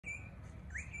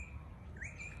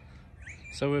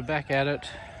So we're back at it.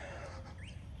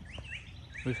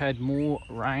 We've had more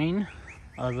rain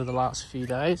over the last few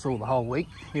days, or the whole week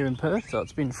here in Perth, so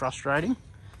it's been frustrating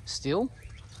still.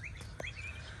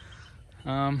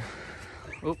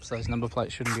 Oops, those number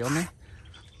plates shouldn't be on there.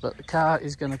 But the car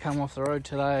is going to come off the road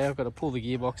today. I've got to pull the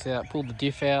gearbox out, pull the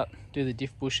diff out, do the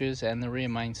diff bushes and the rear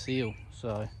main seal.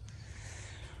 So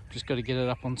just got to get it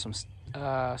up on some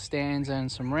stands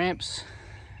and some ramps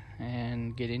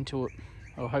and get into it.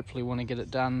 I'll hopefully want to get it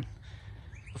done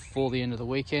before the end of the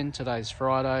weekend. Today's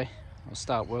Friday. I'll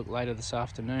start work later this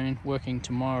afternoon, working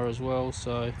tomorrow as well,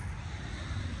 so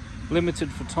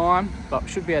limited for time, but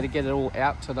should be able to get it all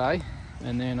out today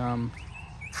and then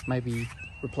maybe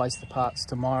replace the parts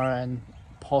tomorrow and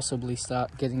possibly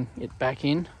start getting it back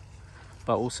in.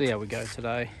 But we'll see how we go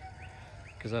today,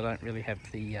 because I don't really have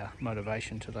the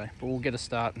motivation today, but we'll get a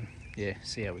start and yeah,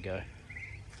 see how we go.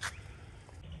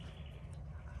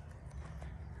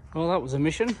 Well, that was a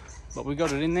mission, but we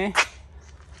got it in there.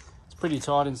 It's pretty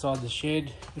tight inside the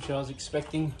shed, which I was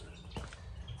expecting,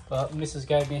 but Mrs.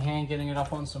 gave me a hand getting it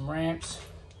up on some ramps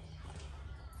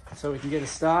so we can get a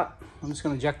start. I'm just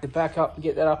going to jack the back up and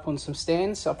get that up on some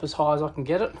stands, up as high as I can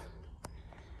get it,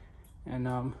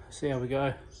 and see how we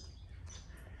go.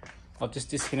 I've just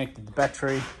disconnected the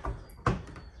battery,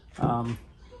 and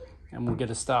we'll get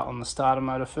a start on the starter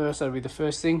motor first. That'll be the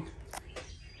first thing.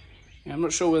 And I'm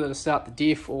not sure whether to start the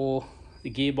diff or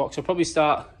the gearbox. I'll probably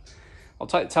start, I'll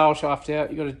take the tail shaft out.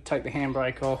 You've got to take the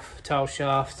handbrake off, tail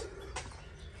shaft,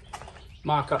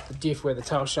 mark up the diff where the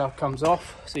tail shaft comes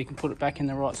off so you can put it back in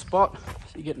the right spot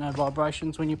so you get no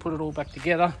vibrations when you put it all back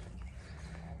together.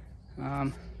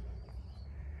 I'm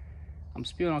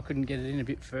spewing I couldn't get it in a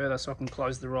bit further so I can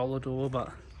close the roller door,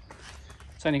 but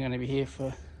it's only going to be here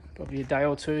for probably a day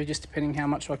or two, just depending how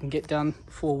much I can get done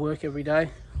before work every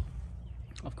day.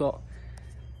 I've got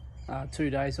 2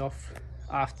 days off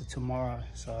after tomorrow,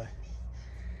 so,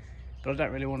 but I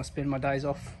don't really want to spend my days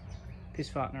off piss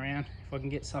farting around. If I can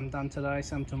get some done today,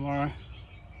 some tomorrow,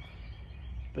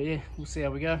 but yeah, we'll see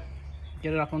how we go.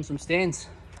 Get it up on some stands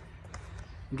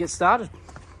and get started.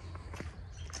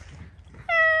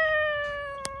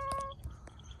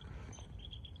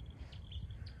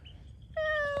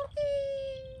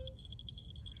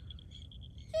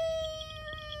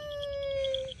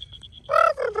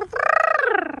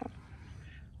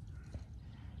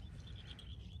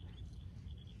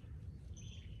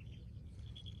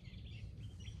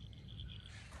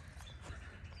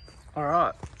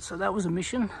 Alright, so that was a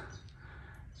mission.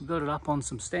 We got it up on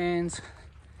some stands,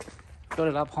 got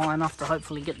it up high enough to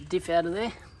hopefully get the diff out of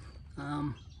there.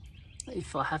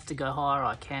 If I have to go higher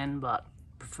I can, but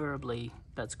preferably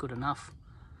that's good enough.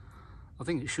 I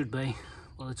think it should be.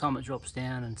 By the time it drops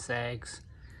down and sags,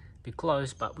 a bit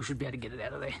close, but we should be able to get it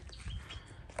out of there.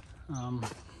 I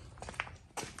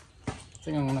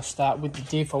think I'm going to start with the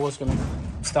diff. I was going to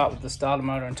start with the starter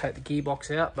motor and take the gearbox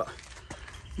out, but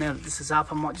now that this is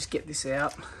up, I might just get this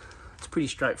out. It's pretty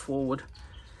straightforward.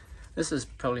 This is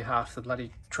probably half the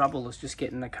bloody trouble, is just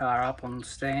getting the car up on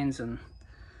stands and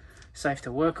safe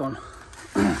to work on.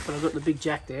 But I've got the big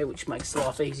jack there, which makes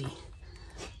life easy.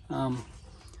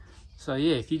 So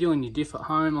yeah, if you're doing your diff at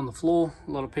home on the floor,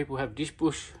 a lot of people have diff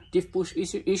bush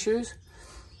issues,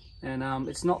 and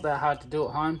it's not that hard to do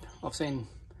at home. I've seen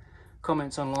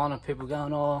comments online of people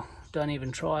going, oh, don't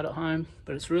even try it at home,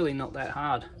 but it's really not that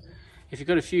hard. If you've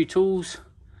got a few tools,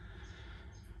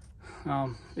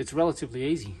 it's relatively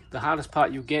easy. The hardest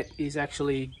part you'll get is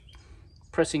actually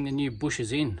pressing the new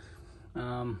bushes in,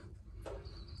 and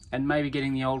maybe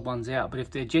getting the old ones out. But if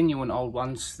they're genuine old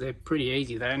ones, they're pretty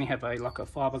easy. They only have like a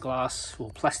fiberglass or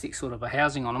plastic sort of a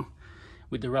housing on them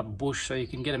with the rubber bush, so you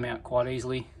can get them out quite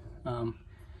easily.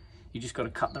 You just got to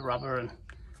cut the rubber and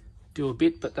do a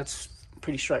bit, but that's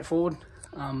pretty straightforward.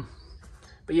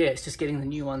 But yeah, it's just getting the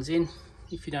new ones in.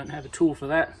 If you don't have a tool for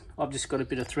that, I've just got a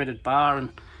bit of threaded bar,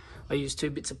 and I use 2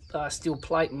 bits of steel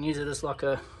plate and use it as like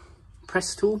a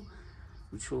press tool,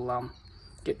 which we'll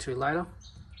get to later.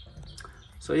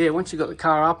 So yeah, once you've got the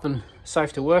car up and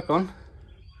safe to work on,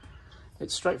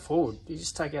 it's straightforward. You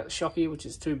just take out the shocky, which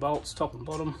is 2 bolts, top and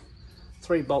bottom,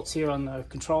 3 bolts here on the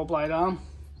control blade arm,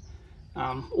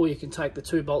 or you can take the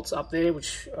 2 bolts up there,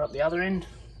 which are up the other end,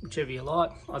 whichever you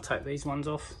like. I take these ones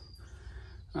off.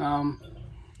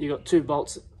 You've got 2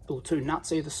 bolts or 2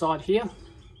 nuts either side here.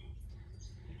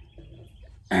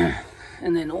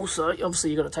 And then also,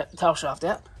 obviously you've got to take the tail shaft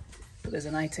out, but there's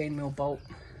an 18mm bolt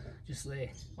just there.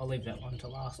 I'll leave that one to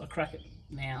last. I'll crack it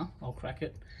now, I'll crack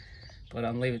it, but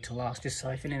leave it to last just so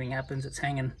if anything happens, it's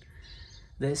hanging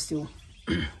there still.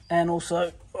 And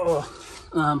also,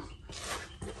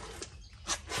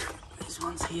 these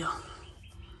ones here,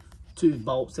 two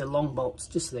bolts, they're long bolts,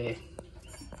 just there,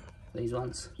 these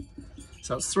ones.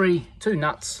 So it's two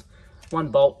nuts, one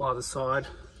bolt either side,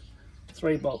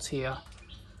 3 bolts here,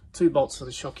 2 bolts for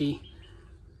the shocky,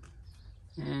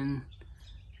 and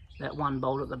that 1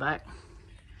 bolt at the back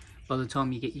by the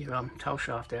time you get your tail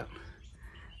shaft out.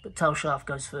 But tail shaft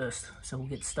goes first, so we'll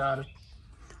get started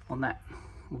on that.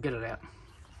 We'll get it out.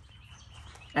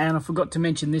 And I forgot to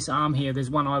mention this arm here,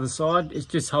 there's one either side. It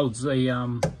just holds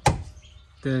the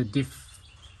diff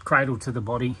cradle to the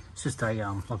body. It's just a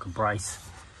like a brace.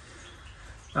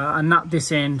 A nut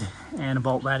this end and a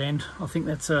bolt that end. I think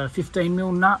that's a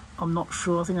 15mm nut. I'm not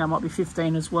sure. I think that might be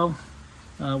 15 as well.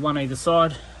 One either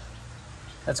side.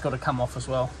 That's got to come off as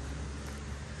well.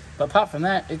 But apart from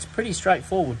that, it's pretty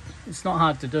straightforward. It's not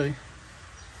hard to do.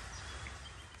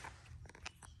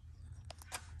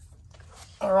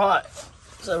 All right,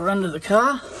 so we're under the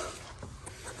car.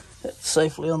 It's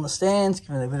safely on the stands.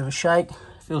 Give it a bit of a shake.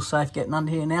 Feels safe getting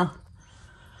under here now.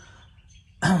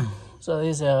 So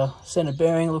there's our centre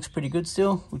bearing. It looks pretty good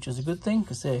still, which is a good thing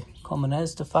because they're common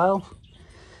as to fail.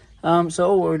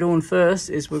 So all we're doing first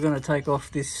is we're going to take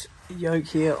off this yoke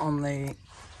here on the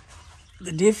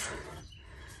diff,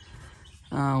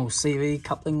 or CV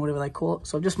coupling, whatever they call it.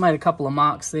 So I've just made a couple of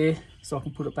marks there so I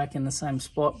can put it back in the same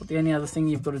spot. But the only other thing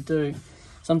you've got to do,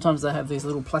 sometimes they have these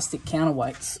little plastic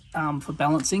counterweights for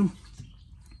balancing.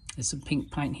 There's some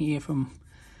pink paint here from,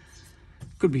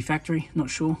 could be factory,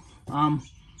 not sure.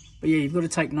 But yeah, you've got to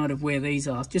take note of where these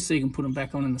are, just so you can put them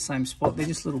back on in the same spot. They're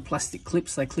just little plastic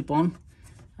clips, they clip on.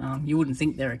 You wouldn't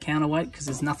think they're a counterweight because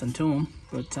there's nothing to them,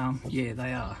 but yeah,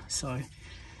 they are. So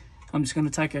I'm just going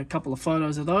to take a couple of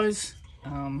photos of those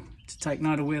to take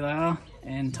note of where they are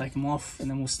and take them off, and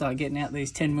then we'll start getting out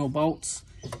these 10mm bolts.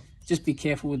 Just be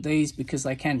careful with these because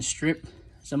they can strip,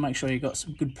 so make sure you've got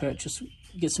some good purchase,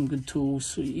 get some good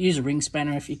tools. Use a ring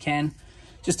spanner if you can,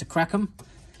 just to crack them.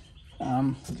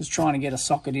 Just trying to get a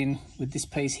socket in with this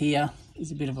piece here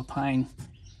is a bit of a pain.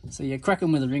 So you crack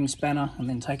them with a ring spanner and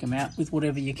then take them out with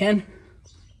whatever you can.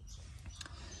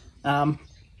 Then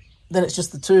it's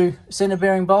just the 2 centre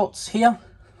bearing bolts here,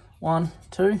 1,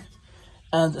 2,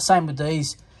 and the same with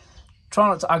these. Try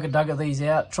not to ugga-dugga these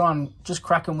out. Try and just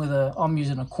crack them with I'm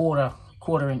using a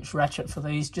quarter inch ratchet for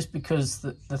these, just because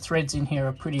the threads in here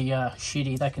are pretty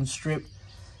shitty. They can strip.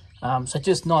 So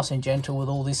just nice and gentle with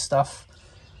all this stuff.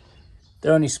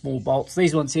 They're only small bolts.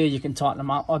 These ones here, you can tighten them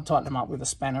up. I'd tighten them up with a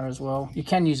spanner as well. You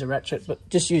can use a ratchet, but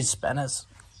just use spanners.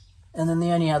 And then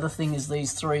the only other thing is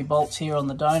these 3 bolts here on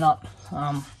the donut.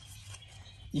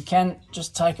 You can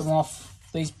just take them off,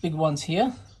 these big ones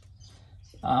here.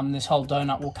 This whole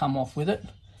donut will come off with it,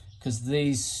 because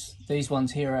these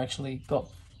ones here are actually got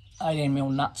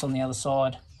 18mm nuts on the other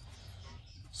side.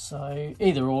 So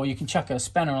either or, you can chuck a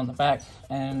spanner on the back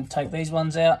and take these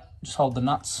ones out, just hold the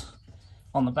nuts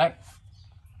on the back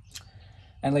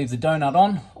and leave the donut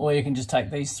on, or you can just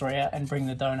take these 3 out and bring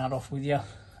the donut off with you.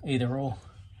 Either or,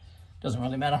 doesn't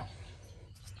really matter.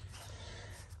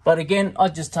 But again, I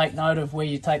just take note of where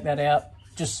you take that out,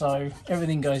 just so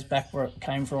everything goes back where it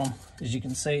came from. As you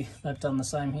can see, they've done the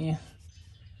same here.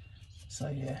 So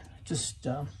yeah, just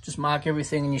mark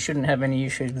everything, and you shouldn't have any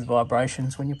issues with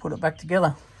vibrations when you put it back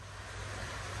together.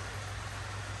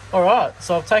 All right,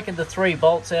 so I've taken the 3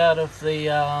 bolts out of the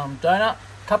donut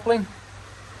coupling.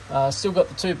 Still got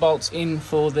the 2 bolts in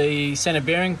for the centre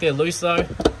bearing. They're loose though.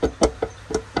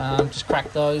 Just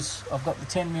crack those. I've got the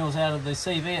 10mm out of the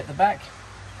CV at the back.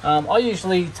 I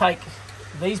usually take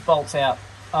these bolts out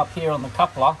up here on the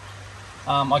coupler.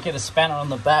 I get a spanner on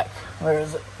the back. Where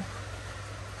is it?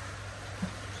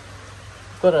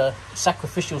 Got a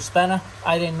sacrificial spanner,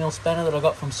 18mm spanner that I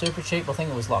got from Super Cheap. I think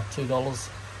it was like $2.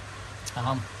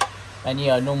 And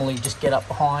yeah, I normally just get up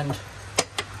behind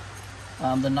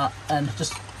the nut and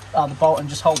just the bolt and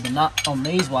just hold the nut on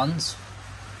these ones.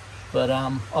 But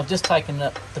I've just taken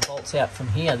the bolts out from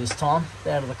here this time,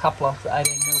 out of the coupler, the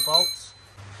 18mm bolts.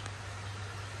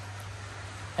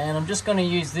 And I'm just going to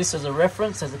use this as a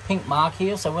reference. There's a pink mark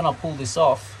here, so when I pull this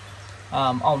off,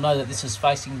 I'll know that this is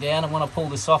facing down, and when I pull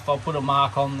this off, I'll put a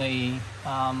mark on the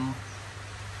I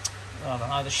don't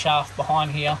know, the shaft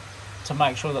behind here, to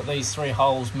make sure that these 3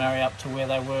 holes marry up to where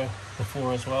they were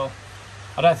before as well.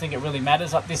 I don't think it really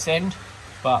matters up this end,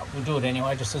 but we'll do it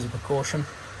anyway, just as a precaution,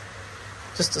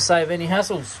 just to save any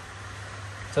hassles.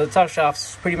 So the tail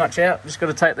shaft's pretty much out. Just got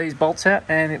to take these bolts out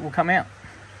and it will come out.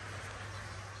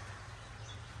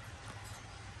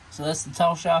 So that's the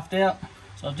tail shaft out.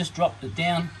 So I've just dropped it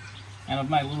down, and I've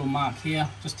made a little mark here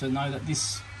just to know that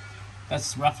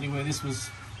that's roughly where this was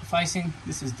facing.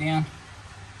 This is down,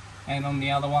 and on the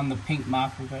other one the pink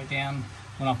mark will go down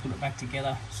when I put it back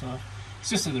together. So It's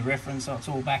just as a reference, so it's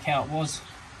all back how it was.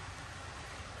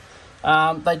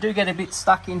 They do get a bit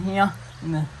stuck in here,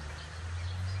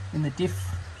 in the diff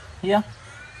here.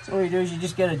 So all you do is you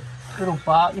just get a little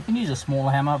bar. You can use a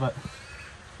smaller hammer, but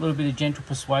a little bit of gentle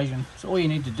persuasion. So all you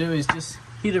need to do is just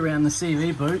hit around the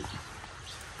CV boot,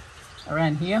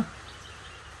 around here,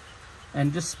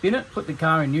 and just spin it. Put the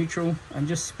car in neutral and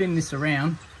just spin this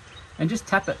around, and just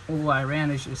tap it all the way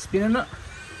around as you're spinning it,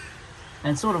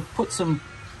 and sort of put some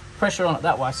pressure on it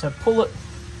that way. So pull it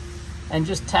and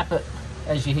just tap it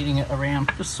as you're hitting it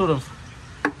around. Just sort of,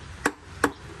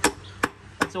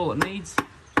 that's all it needs.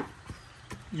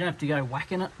 You don't have to go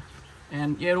whacking it,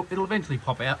 and yeah, it'll eventually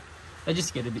pop out. They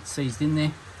just get a bit seized in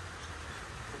there.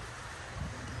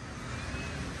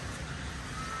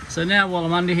 So now while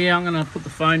I'm under here, I'm going to put the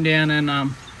phone down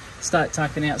and start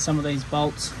tucking out some of these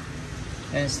bolts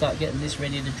and start getting this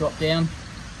ready to drop down.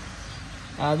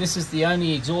 This is the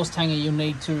only exhaust hanger you'll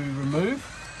need to remove,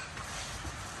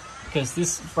 because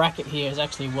this bracket here is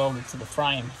actually welded to the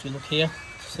frame. If you look here,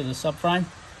 to the subframe.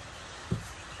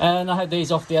 And I had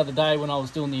these off the other day when I was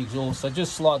doing the exhaust. So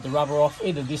just slide the rubber off,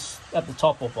 either this at the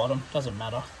top or bottom, doesn't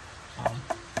matter.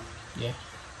 Yeah.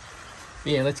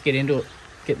 But yeah, let's get into it,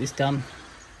 get this done.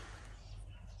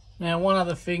 Now, one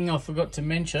other thing I forgot to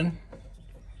mention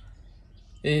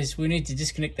is we need to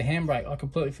disconnect the handbrake. I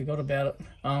completely forgot about it.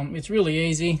 It's really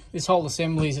easy. This whole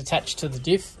assembly is attached to the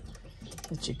diff.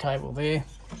 That's your cable there.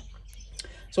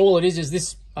 So all it is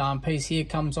this piece here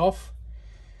comes off.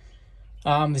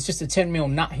 There's just a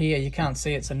 10mm nut here. You can't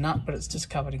see it's a nut, but it's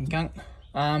just covered in gunk.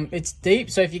 It's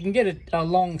deep, so if you can get a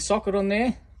long socket on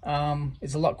there,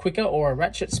 it's a lot quicker, or a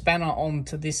ratchet spanner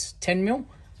onto this 10mm.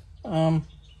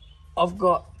 I've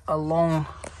got a long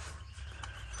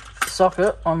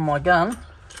socket on my gun,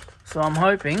 so I'm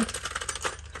hoping,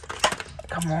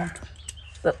 come on,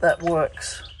 that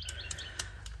works.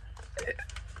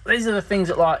 These are the things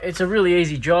that, like, it's a really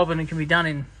easy job and it can be done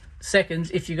in seconds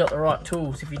if you got the right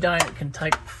tools. If you don't, it can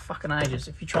take fucking ages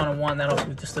if you're trying to wind that off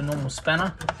with just a normal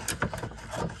spanner.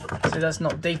 So that's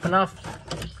not deep enough,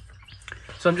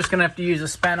 so I'm just gonna have to use a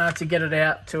spanner to get it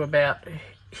out to about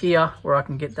here where I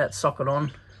can get that socket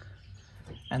on,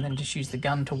 and then just use the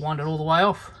gun to wind it all the way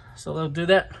off. So they'll do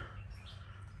that.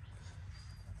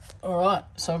 All right,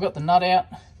 so I've got the nut out.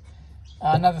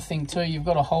 Another thing too, you've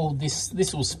got to hold this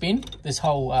will spin, this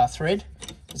whole thread.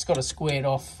 It's got a squared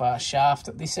off shaft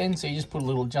at this end, so you just put a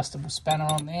little adjustable spanner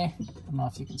on there. I don't know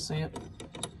if you can see it.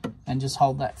 And just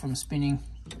hold that from spinning.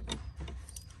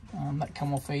 That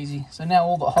come off easy. So now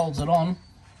all that holds it on,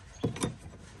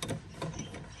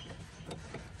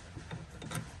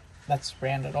 that's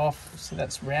rounded off. So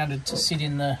that's rounded to sit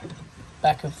in the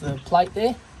back of the plate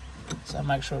there. So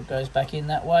make sure it goes back in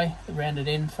that way, the rounded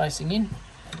end facing in.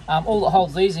 All that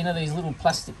holds these in are these little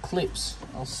plastic clips.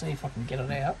 I'll see if I can get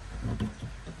it out.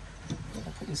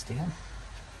 I'll put this down.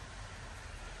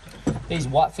 These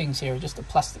white things here are just a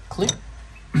plastic clip.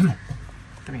 It's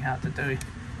pretty hard to do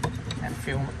and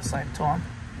film at the same time.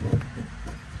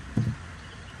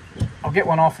 I'll get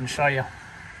one off and show you.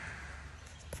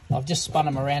 I've just spun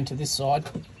them around to this side,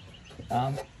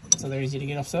 so they're easy to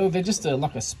get off. So they're just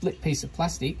like a split piece of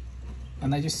plastic,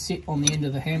 and they just sit on the end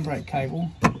of the handbrake cable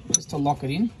just to lock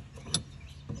it in.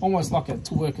 Almost like it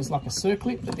to work as like a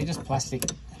circlip, but they're just plastic.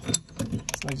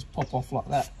 So they just pop off like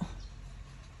that.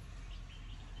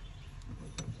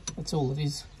 That's all it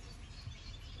is.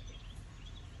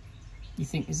 You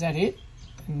think, is that it?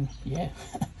 And yeah,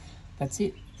 that's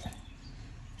it.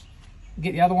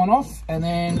 Get the other one off, and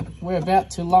then we're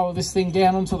about to lower this thing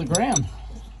down onto the ground.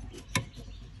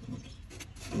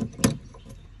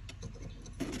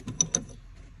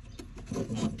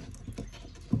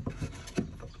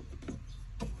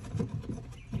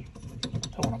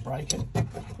 Don't want to break it.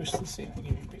 Push this in and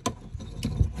give it a bit.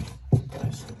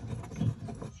 Goes.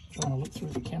 Trying to look through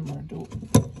the camera and do it.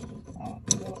 Alright,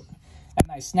 got it. And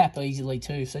they snap easily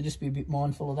too, so just be a bit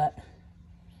mindful of that.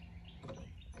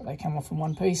 But they come off in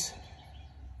one piece.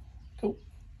 Cool.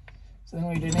 So then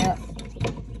what you do now,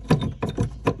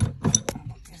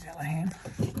 use the other hand,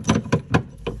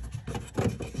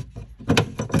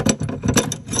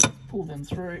 pull them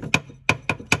through like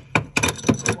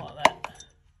that.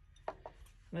 And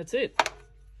that's it.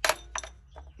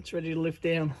 It's ready to lift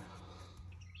down.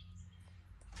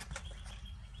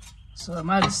 So I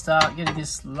made a start getting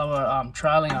this lower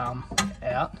trailing arm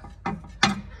out.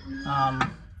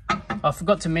 I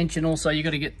forgot to mention also, you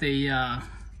got to get the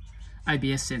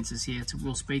ABS sensors here. It's a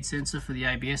wheel speed sensor for the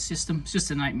ABS system. It's just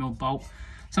an 8mm bolt.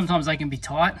 Sometimes they can be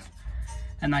tight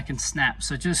and they can snap,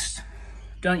 so just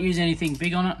don't use anything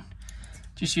big on it.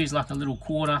 Just use like a little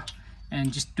quarter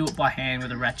and just do it by hand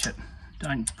with a ratchet.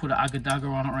 Don't put an ugger-dugger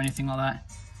on it or anything like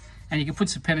that. And you can put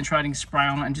some penetrating spray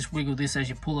on it and just wiggle this as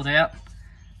you pull it out,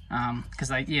 because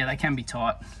they can be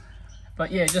tight.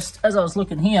 But yeah, just as I was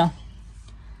looking here,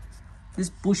 this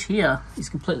bush here is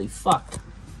completely fucked.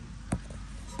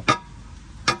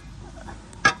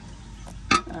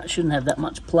 It shouldn't have that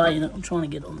much play in it. I'm trying to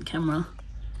get it on the camera.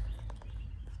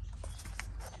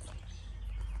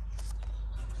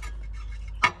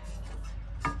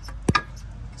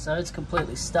 So it's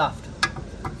completely stuffed.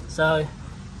 So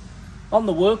on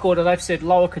the work order they've said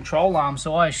lower control arms,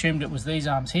 so I assumed it was these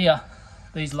arms here,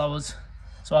 these lowers.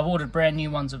 So I've ordered brand new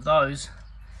ones of those.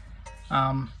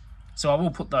 So I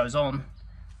will put those on,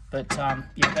 but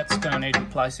yeah, that's going to need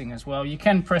replacing as well. You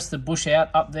can press the bush out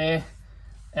up there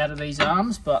out of these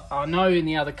arms, but I know in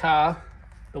the other car,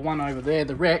 the one over there,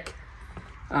 the wreck,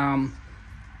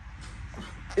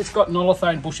 it's got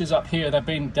nolothane bushes up here. They've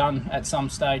been done at some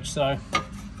stage, so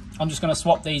I'm just going to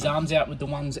swap these arms out with the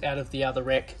ones out of the other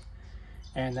wreck,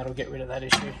 and that'll get rid of that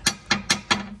issue.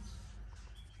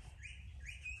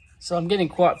 So I'm getting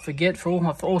quite forgetful.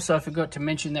 I've also forgot to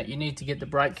mention that you need to get the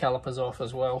brake calipers off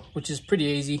as well, which is pretty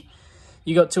easy.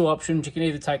 You got two options. You can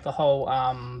either take the whole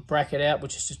bracket out,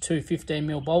 which is just two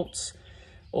 15mm bolts,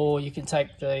 or you can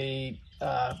take the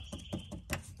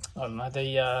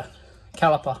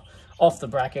caliper off the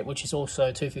bracket, which is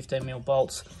also two 15mm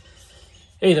bolts.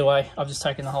 Either way, I've just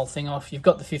taken the whole thing off. You've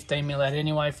got the 15mm out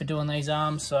anyway for doing these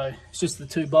arms, so it's just the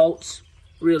two bolts.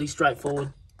 Really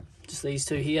straightforward. Just these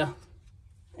two here,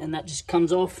 and that just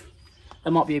comes off.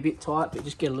 They might be a bit tight, but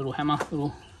just get a little hammer,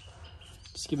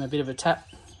 just give them a bit of a tap,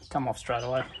 come off straight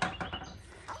away.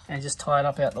 And just tie it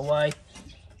up out the way.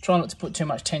 Try not to put too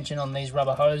much tension on these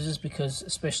rubber hoses, because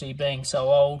especially being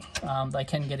so old, they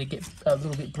can get a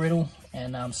little bit brittle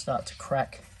and start to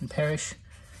crack and perish.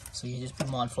 So you just be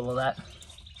mindful of that.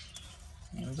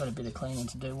 And we've got a bit of cleaning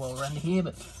to do while we're under here,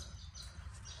 but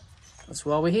that's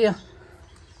why we're here.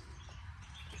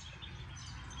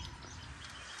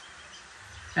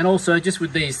 And also just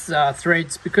with these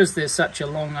threads, because there's such a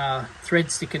long thread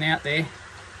sticking out there,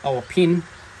 or a pin,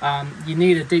 you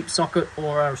need a deep socket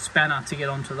or a spanner to get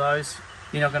onto those.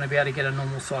 You're not going to be able to get a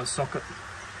normal size socket.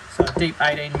 So a deep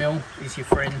 18mm is your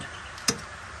friend,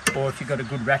 or if you've got a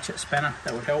good ratchet spanner,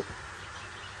 that would help,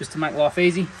 just to make life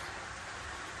easy.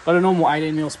 But a normal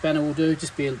 18mm spanner will do,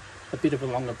 just be a bit of a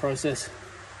longer process.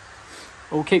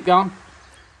 But we'll keep going.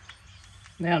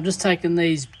 Now I'm just taking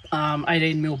these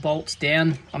 18mm bolts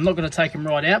down. I'm not going to take them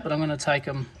right out, but I'm going to take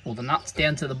them, or the nuts,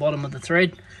 down to the bottom of the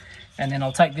thread, and then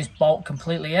I'll take this bolt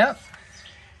completely out.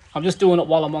 I'm just doing it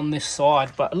while I'm on this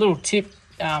side, but a little tip,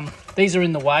 these are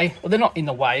in the way. Well, they're not in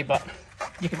the way, but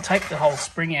you can take the whole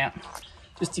spring out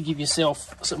just to give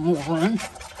yourself some more room.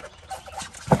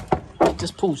 It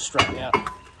just pulls straight out.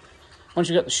 Once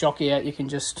you've got the shocky out, you can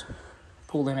just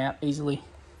pull them out easily.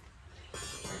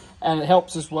 And it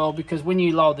helps as well, because when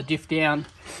you lower the diff down,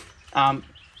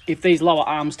 if these lower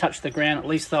arms touch the ground, at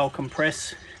least they'll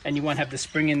compress and you won't have the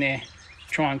spring in there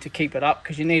trying to keep it up,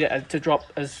 because you need it to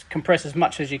compress as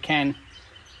much as you can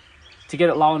to get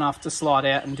it low enough to slide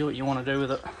out and do what you want to do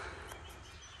with it.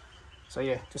 So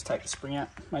yeah, just take the spring out,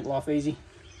 make life easy.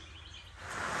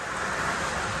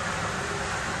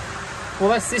 Well,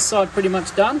 that's this side pretty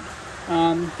much done.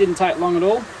 Didn't take long at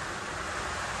all.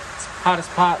 Hardest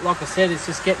part, like I said, is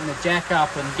just getting the jack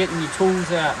up and getting your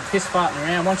tools out and piss farting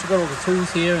around. Once you've got all the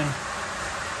tools here and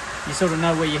you sort of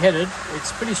know where you're headed,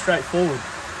 it's pretty straightforward.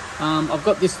 I've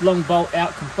got this long bolt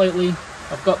out completely.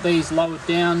 I've got these lowered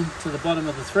down to the bottom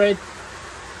of the thread,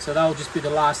 so that'll just be the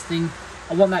last thing.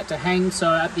 I want that to hang,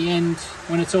 so at the end,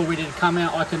 when it's all ready to come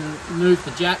out, I can move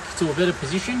the jack to a better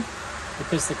position,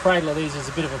 because the cradle of these is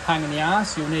a bit of a pain in the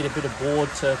ass. You'll need a bit of board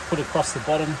to put across the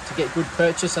bottom to get good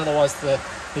purchase, otherwise the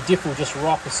diff will just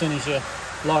rock as soon as you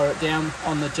lower it down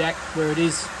on the jack where it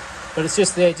is. But it's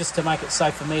just there just to make it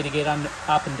safe for me to get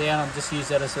up and down. I'll just use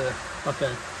that as a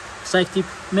safety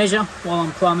measure while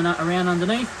I'm climbing around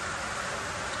underneath.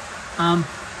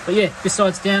 But yeah, this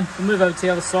side's down. We'll move over to the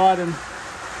other side and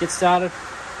get started.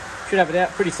 Should have it out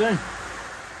pretty soon.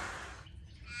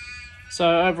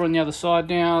 So over on the other side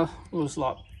now, it was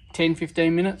like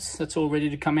 10-15 minutes. That's all ready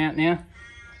to come out now.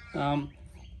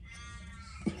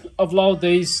 I've lowered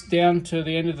these down to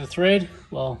the end of the thread,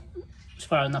 well, as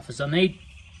far enough as I need,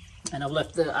 and I've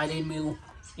left the 18mm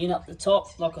in up the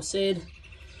top, like I said.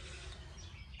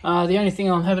 The only thing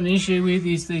I'm having an issue with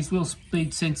is these wheel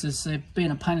speed sensors. They've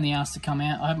been a pain in the ass to come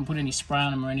out. I haven't put any spray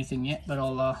on them or anything yet, but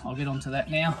I'll get onto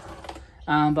that now.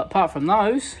 But apart from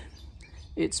those,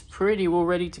 it's pretty well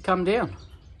ready to come down.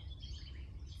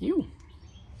 Ew.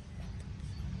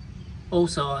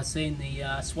 Also, I've seen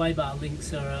the sway bar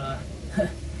links are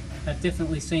have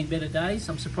definitely seen better days.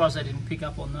 I'm surprised they didn't pick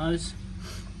up on those.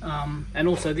 And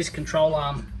also this control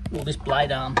arm, or this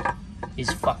blade arm,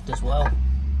 is fucked as well.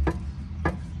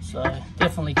 So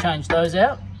definitely change those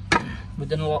out with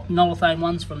the Nolothane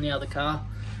ones from the other car.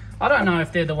 I don't know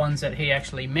if they're the ones that he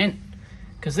actually meant,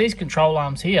 because these control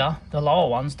arms here, the lower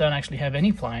ones, don't actually have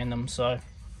any play in them, so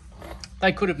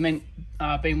they could have meant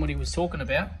been what he was talking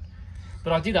about.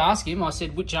 But I did ask him, I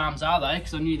said, which arms are they?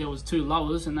 Because I knew there was two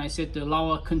lowers, and they said the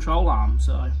lower control arm.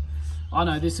 So I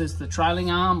know this is the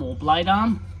trailing arm or blade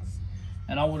arm,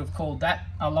 and I would have called that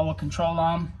a lower control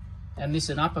arm and this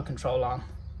an upper control arm.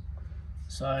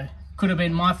 So could have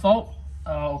been my fault,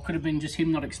 or could have been just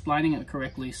him not explaining it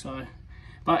correctly. So,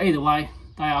 but either way,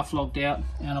 they are flogged out,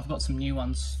 and I've got some new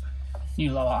ones,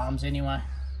 new lower arms anyway.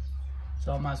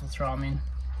 So I might as well throw them in.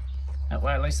 That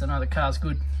way at least I know the car's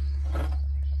good.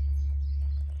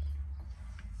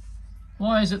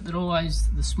 Why is it that always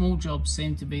the small jobs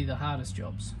seem to be the hardest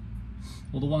jobs?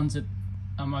 Or the ones that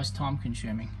are most time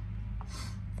consuming?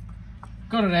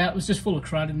 Got it out, it was just full of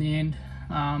crud in the end.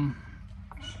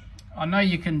 I know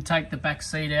you can take the back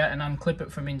seat out and unclip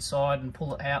it from inside and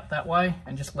pull it out that way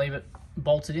and just leave it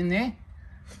bolted in there.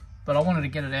 But I wanted to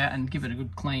get it out and give it a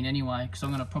good clean anyway, because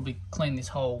I'm going to probably clean this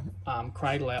whole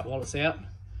cradle out while it's out.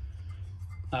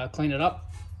 Clean it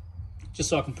up, just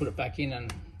so I can put it back in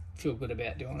and feel good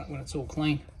about doing it when it's all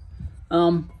clean.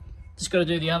 Just got to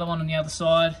do the other one on the other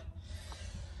side,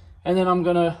 and then I'm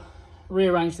going to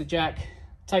rearrange the jack,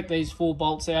 take these 4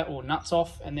 bolts out or nuts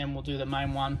off, and then we'll do the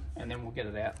main one, and then we'll get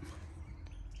it out.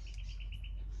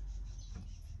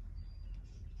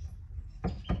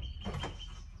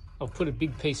 I'll put a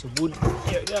big piece of wood,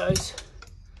 here it goes,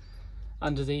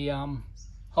 under the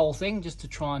whole thing, just to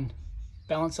try and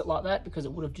balance it like that, because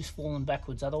it would have just fallen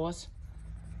backwards otherwise.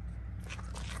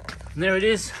 And there it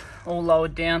is, all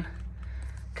lowered down,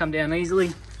 come down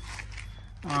easily.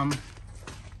 I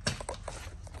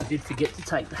did forget to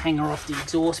take the hanger off the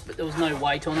exhaust, but there was no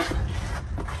weight on it,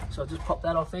 so I'll just pop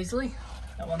that off easily,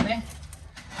 that one there.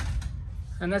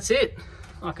 And that's it.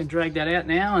 I can drag that out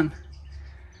now and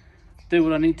do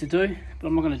what I need to do, but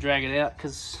I'm not going to drag it out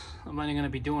because I'm only going to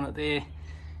be doing it there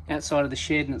outside of the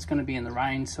shed, and it's going to be in the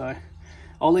rain, so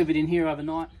I'll leave it in here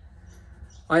overnight.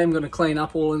 I am going to clean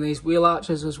up all of these wheel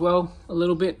arches as well a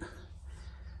little bit.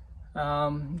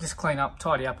 Just clean up,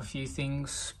 tidy up a few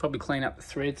things, probably clean up the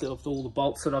threads of all the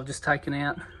bolts that I've just taken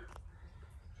out.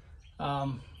 I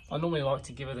normally like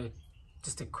to give it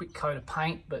just a quick coat of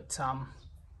paint, but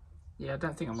yeah, I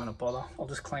don't think I'm going to bother. I'll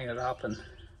just clean it up, and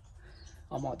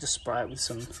I might just spray it with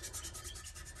some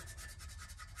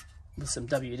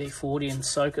WD-40 and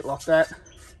soak it like that.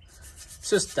 It's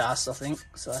just dust, I think,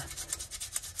 so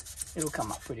it'll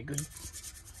come up pretty good.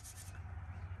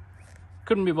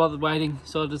 Couldn't be bothered waiting,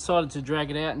 so I decided to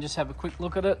drag it out and just have a quick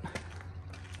look at it.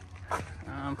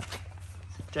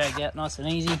 Dragged out nice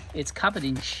and easy. It's covered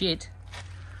in shit.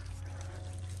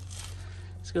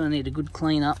 It's going to need a good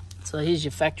clean up. So here's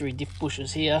your factory diff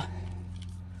bushes here.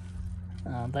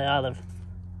 They are the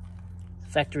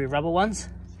factory rubber ones,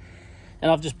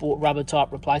 and I've just bought rubber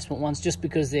type replacement ones just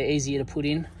because they're easier to put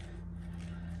in.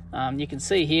 You can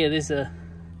see here there's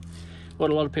what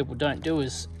a lot of people don't do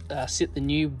is sit the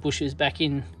new bushes back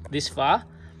in this far.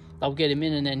 They'll get them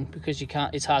in, and then because you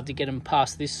can't, it's hard to get them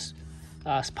past this,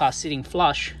 past sitting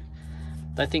flush,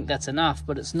 they think that's enough,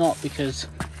 but it's not, because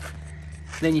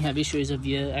then you have issues of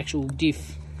your actual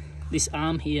diff, this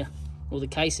arm here, or the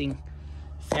casing,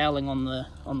 fouling on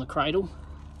the cradle,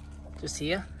 just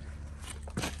here.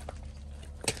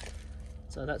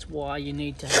 So that's why you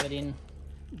need to have it in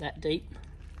that deep.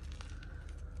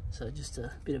 So just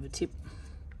a bit of a tip.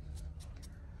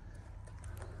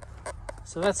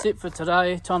 So that's it for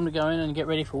today. Time to go in and get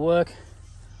ready for work.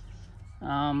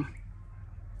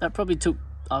 That probably took,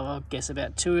 I guess,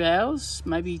 about 2 hours,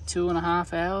 maybe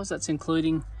 2.5 hours. That's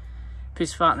including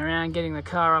piss farting around, getting the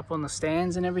car up on the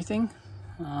stands and everything,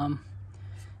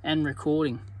 and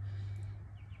recording.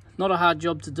 Not a hard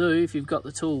job to do if you've got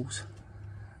the tools,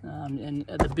 and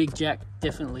the big jack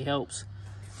definitely helps.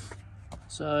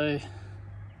 So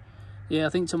yeah, I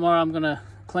think tomorrow I'm gonna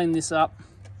clean this up,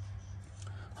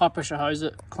 high pressure hose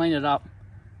it, clean it up,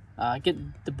 get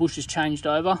the bushes changed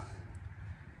over.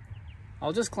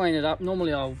 I'll just clean it up.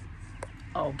 Normally I'll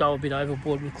go a bit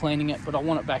overboard with cleaning it, but I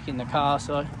want it back in the car,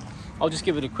 so I'll just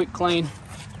give it a quick clean,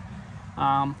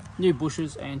 new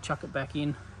bushes, and chuck it back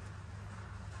in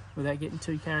without getting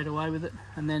too carried away with it.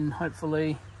 And then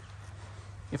hopefully,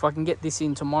 if I can get this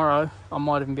in tomorrow, I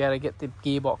might even be able to get the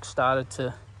gearbox started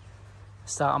to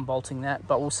start unbolting that,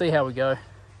 but we'll see how we go. I'm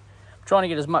trying to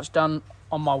get as much done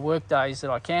on my work days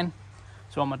that I can,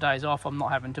 so on my days off I'm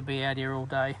not having to be out here all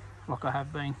day like I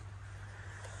have been.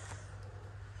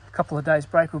 A couple of days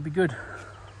break will be good.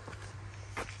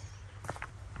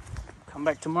 Come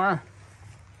back tomorrow.